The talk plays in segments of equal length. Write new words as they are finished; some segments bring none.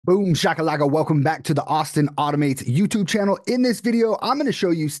Boom, shakalaka. Welcome back to the Austinautomates YouTube channel. In this video, I'm going to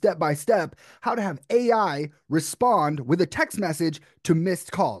show you step by step how to have AI respond with a text message to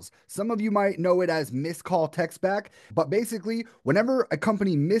missed calls. Some of you might know it as missed call text back, but basically, whenever a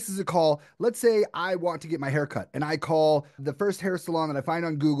company misses a call, let's say I want to get my hair cut and I call the first hair salon that I find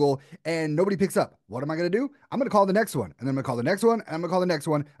on Google and nobody picks up. What am I going to do? I'm going to call the next one, and then I'm going to call the next one, and I'm going to call the next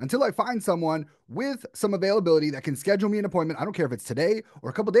one until I find someone with some availability that can schedule me an appointment. I don't care if it's today or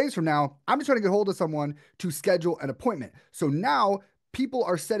a couple days from now. I'm just trying to get hold of someone to schedule an appointment. So now people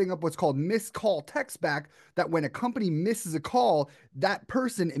are setting up what's called missed call text back, that when a company misses a call, that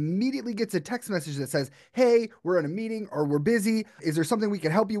person immediately gets a text message that says, hey, we're in a meeting or we're busy. Is there something we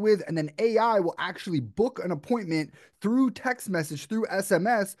can help you with? And then AI will actually book an appointment through text message, through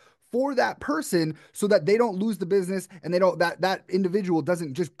SMS, for that person, so that they don't lose the business and they don't that individual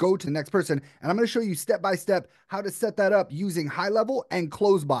doesn't just go to the next person. And I'm going to show you step by step how to set that up using Highlevel and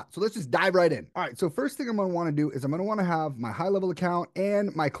closebot. So let's just dive right in. All right, so first thing I'm going to want to do is I'm going to want to have my Highlevel account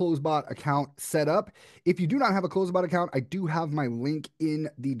and my closebot account set up. If you do not have a closebot account, I do have my link in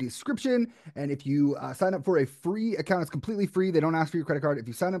the description. And if you sign up for a free account, it's completely free. They don't ask for your credit card. If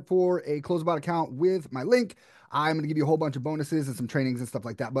you sign up for a closebot account with my link, I'm going to give you a whole bunch of bonuses and some trainings and stuff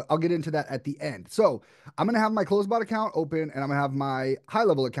like that, but I'll get into that at the end. So I'm going to have my closebot account open and I'm going to have my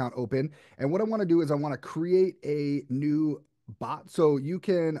Highlevel account open. And what I want to do is I want to create a new bot. So you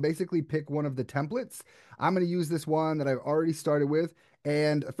can basically pick one of the templates. I'm going to use this one that I've already started with.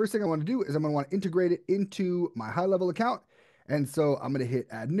 And the first thing I want to do is I'm going to want to integrate it into my Highlevel account. And so I'm going to hit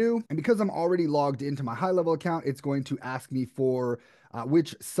add new. And because I'm already logged into my Highlevel account, it's going to ask me for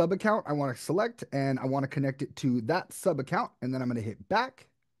which sub account I want to select, and I want to connect it to that sub account. And then I'm going to hit back.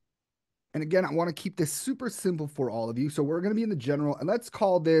 And again, I want to keep this super simple for all of you. So we're going to be in the general, and let's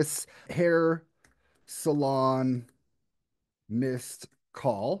call this hair salon missed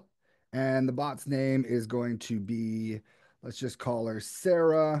call. And the bot's name is going to be, let's just call her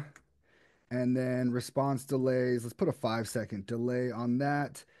Sarah. And then response delays, let's put a 5-second delay on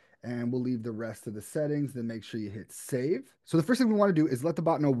that. And we'll leave the rest of the settings, then make sure you hit save. So the first thing we want to do is let the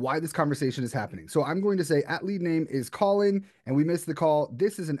bot know why this conversation is happening. So I'm going to say at lead name is calling and we missed the call.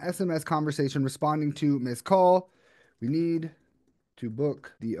 This is an SMS conversation responding to missed call. We need to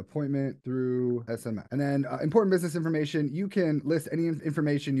book the appointment through SMS. And then important business information, you can list any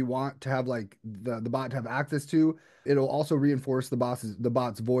information you want to have like the bot to have access to. It'll also reinforce the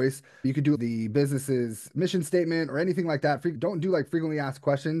bot's voice. You could do the business's mission statement or anything like that. Don't do like frequently asked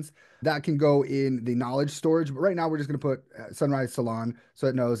questions. That can go in the knowledge storage. But right now we're just going to put Sunrise Salon so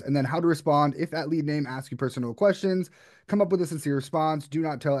it knows. And then how to respond if at lead name asks you personal questions. Come up with a sincere response. Do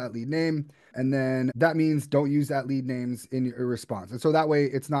not tell at lead name. And then that means don't use at lead names in your response. And so that way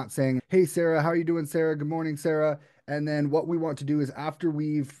it's not saying, hey, Sarah, how are you doing, Sarah? Good morning, Sarah. And then what we want to do is after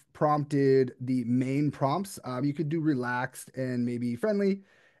we've prompted the main prompts, you could do relaxed and maybe friendly.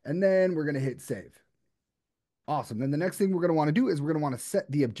 And then we're going to hit save. Awesome. Then the next thing we're going to want to do is we're going to want to set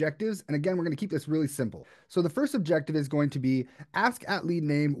the objectives. And again, we're going to keep this really simple. So the first objective is going to be ask at lead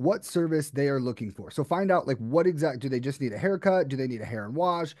name what service they are looking for. So find out like what exact, do they just need a haircut? Do they need a hair and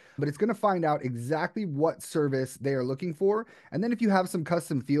wash? But it's going to find out exactly what service they are looking for. And then if you have some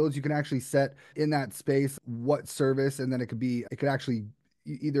custom fields, you can actually set in that space what service, and then it could actually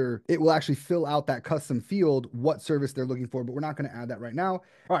either it will actually fill out that custom field what service they're looking for, but we're not going to add that right now.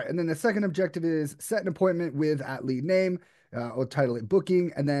 All right, and then the second objective is set an appointment with at lead name. Or title it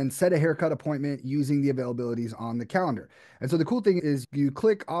booking, and then set a haircut appointment using the availabilities on the calendar. And so the cool thing is you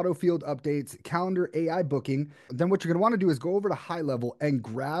click auto field updates, calendar AI booking. Then what you're going to want to do is go over to Highlevel and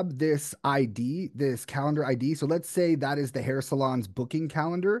grab this ID, this calendar ID. So let's say that is the hair salon's booking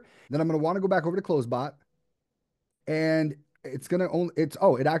calendar. Then I'm going to want to go back over to closebot, and it's gonna only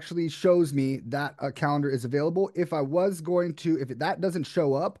it actually shows me that a calendar is available. If I was going to, if that doesn't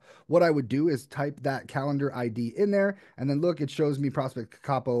show up, what I would do is type that calendar ID in there, and then look, it shows me Prospect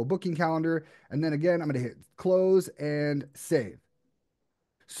Capo booking calendar. And then again, I'm gonna hit close and save.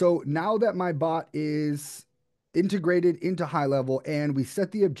 So now that my bot is integrated into Highlevel and we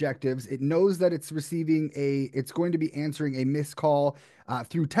set the objectives, it knows that it's going to be answering a missed call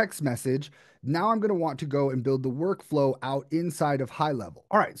through text message. Now I'm going to want to go and build the workflow out inside of Highlevel.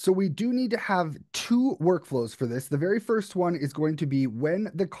 All right, so we do need to have two workflows for this. The very first one is going to be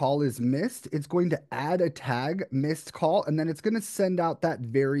when the call is missed, it's going to add a tag missed call, and then it's going to send out that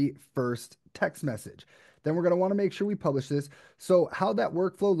very first text message. Then we're going to want to make sure we publish this. So how that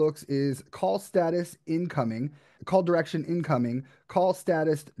workflow looks is call status incoming, call direction incoming, call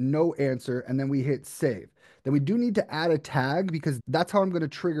status no answer, and then we hit save. Then we do need to add a tag because that's how I'm going to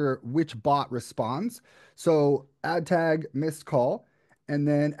trigger which bot responds. So add tag missed call. and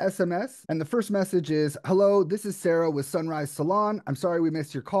then SMS. And the first message is, hello, this is Sarah with Sunrise Salon. I'm sorry we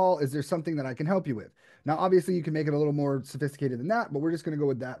missed your call. Is there something that I can help you with? Now, obviously, you can make it a little more sophisticated than that, but we're just going to go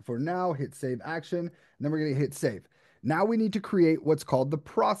with that for now. Hit save action, and then we're going to hit save. Now we need to create what's called the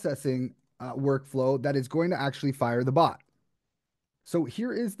processing workflow that is going to actually fire the bot. So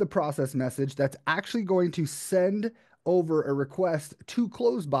here is the process message that's actually going to send over a request to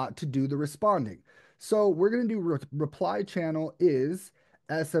closebot to do the responding. So we're going to do reply channel is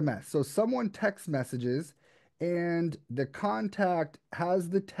SMS. So someone text messages and the contact has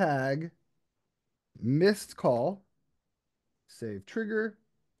the tag missed call, save trigger,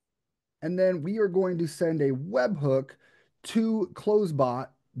 and then we are going to send a webhook to closebot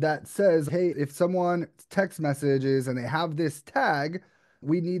that says, hey, if someone text messages and they have this tag,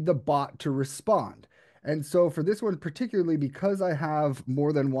 we need the bot to respond. And so for this one, particularly because I have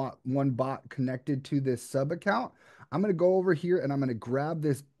more than one bot connected to this sub account, I'm going to go over here and I'm going to grab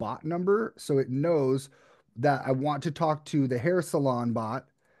this bot number so it knows that I want to talk to the hair salon bot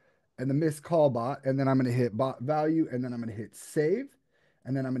and the missed call bot, and then I'm going to hit bot value, and then I'm going to hit save,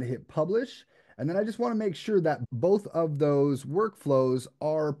 and then I'm going to hit publish. And then I just want to make sure that both of those workflows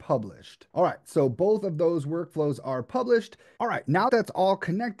are published. All right, so both of those workflows are published. All right, now that's all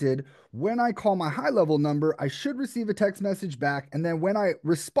connected, when I call my Highlevel number, I should receive a text message back. And then when I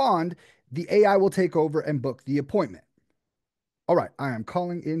respond, the AI will take over and book the appointment. All right, I am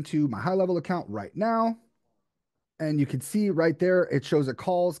calling into my Highlevel account right now. And you can see right there, it shows a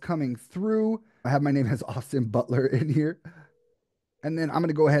calls coming through. I have my name as Austin Butler in here. And then I'm going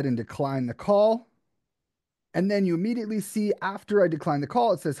to go ahead and decline the call. And then you immediately see after I decline the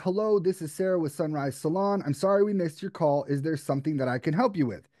call, it says, hello, this is Sarah with Sunrise Salon. I'm sorry we missed your call. Is there something that I can help you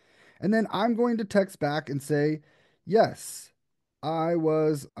with? And then I'm going to text back and say, yes, I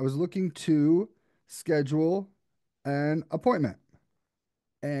was looking to schedule an appointment.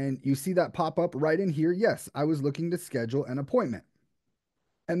 And you see that pop up right in here. Yes, I was looking to schedule an appointment.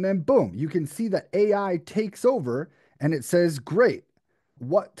 And then boom, you can see that AI takes over and it says, great.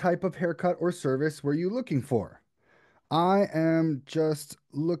 What type of haircut or service were you looking for? I am just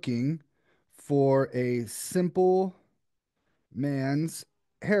looking for a simple man's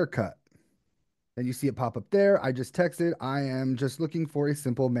haircut. And you see it pop up there. I just texted, I am just looking for a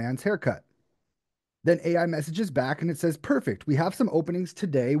simple man's haircut. Then AI messages back and it says, perfect. We have some openings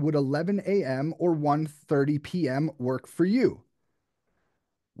today. Would 11 a.m. or 1:30 p.m. work for you?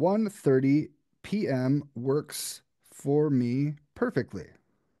 1:30 p.m. works for me perfectly.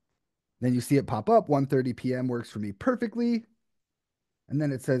 Then you see it pop up, 1:30 p.m. works for me perfectly. And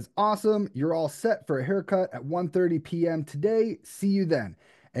then it says, awesome, you're all set for a haircut at 1:30 p.m. today. See you then.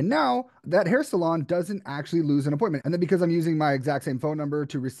 And now that hair salon doesn't actually lose an appointment. And then because I'm using my exact same phone number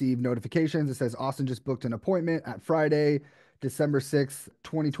to receive notifications, it says Austin just booked an appointment at Friday, December 6th,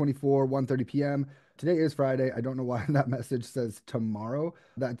 2024, 1:30 p.m. Today is Friday. I don't know why that message says tomorrow.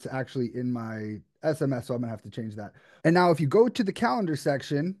 That's actually in my SMS, so I'm gonna have to change that. And now if you go to the calendar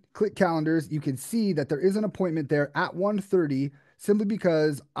section, click calendars, you can see that there is an appointment there at 1:30 simply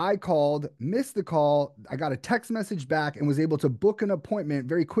because I called, missed the call, I got a text message back and was able to book an appointment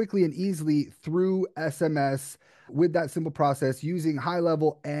very quickly and easily through SMS with that simple process using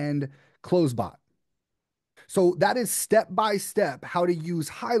Highlevel and closebot. So that is step by step how to use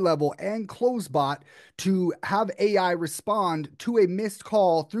Highlevel and closebot to have AI respond to a missed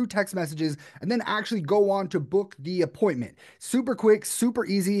call through text messages and then actually go on to book the appointment. Super quick, super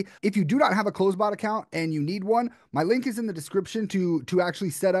easy. If you do not have a closebot account and you need one, my link is in the description to actually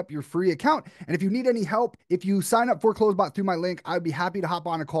set up your free account. And if you need any help, if you sign up for closebot through my link, I'd be happy to hop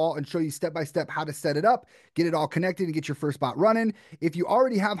on a call and show you step by step how to set it up, get it all connected and get your first bot running. If you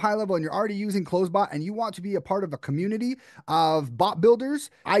already have Highlevel and you're already using closebot and you want to be a part of a community of bot builders,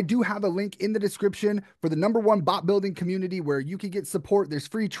 I do have a link in the description for the #1 bot building community where you can get support. There's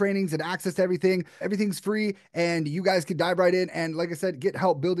free trainings and access to everything. Everything's free and you guys can dive right in and, like I said, get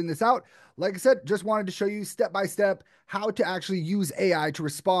help building this out. Like I said, just wanted to show you step by step how to actually use AI to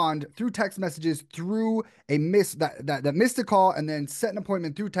respond through text messages through a that missed a call and then set an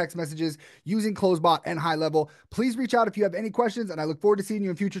appointment through text messages using closebot and Highlevel. Please reach out if you have any questions and I look forward to seeing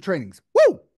you in future trainings. Woo!